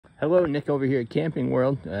Hello, Nick over here at Camping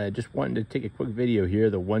World. Just wanted to take a quick video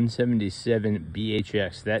here. The 177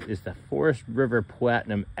 BHX. That is the Forest River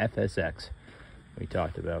Platinum FSX we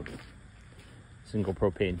talked about. Single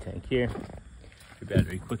propane tank here. Your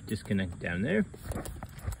battery quick disconnect down there.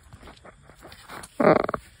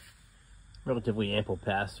 Relatively ample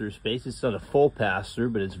pass-through space. It's not a full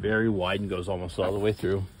pass-through, but it's very wide and goes almost all the way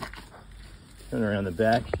through. Turn around the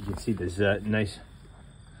back, you can see this nice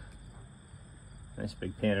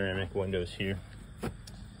big panoramic windows here.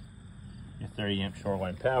 Your 30 amp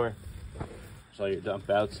shoreline power. There's all your dump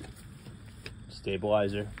outs.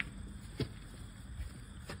 Stabilizer.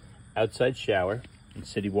 Outside shower and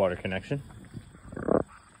city water connection.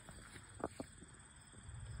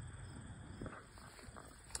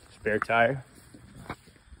 Spare tire.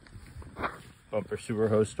 Bumper sewer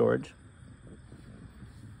hose storage.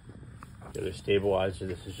 The other stabilizer.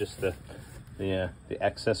 This is just the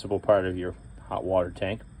accessible part of your hot water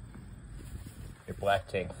tank. Your black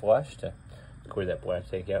tank flush to clear that black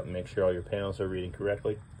tank out and make sure all your panels are reading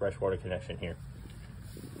correctly. Freshwater connection here.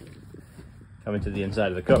 Coming to the inside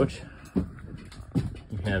of the coach,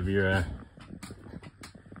 you have your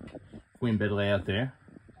queen bed layout there.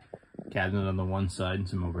 Cabinet on the one side and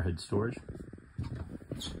some overhead storage.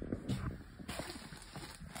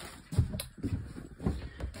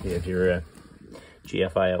 You have your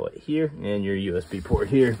GFI outlet here and your USB port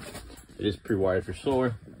here. It is pre-wired for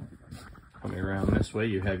solar. Coming around this way,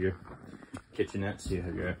 you have your kitchenette, so you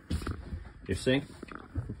have your sink,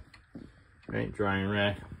 right? Drying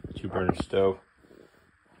rack, 2-burner stove,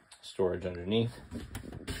 storage underneath,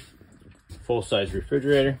 full-size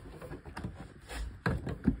refrigerator,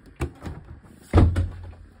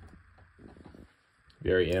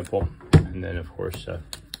 very ample, and then of course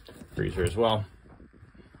freezer as well.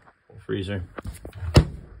 Full freezer.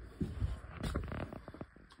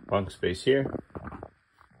 Bunk space here,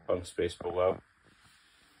 bunk space below.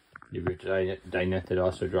 You have your dinette that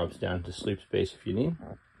also drops down to sleep space if you need,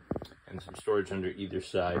 and some storage under either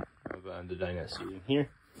side of the dinette seating here.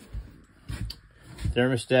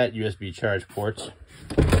 Thermostat, USB charge ports.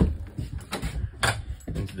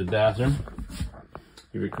 Into the bathroom,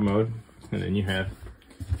 your commode, and then you have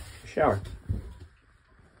a shower.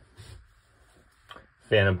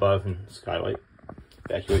 Fan above and skylight.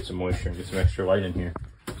 Evacuate some moisture and get some extra light in here.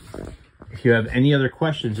 If you have any other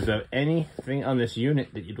questions about anything on this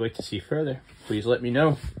unit that you'd like to see further, please let me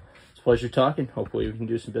know. It's a pleasure talking. Hopefully we can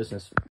do some business.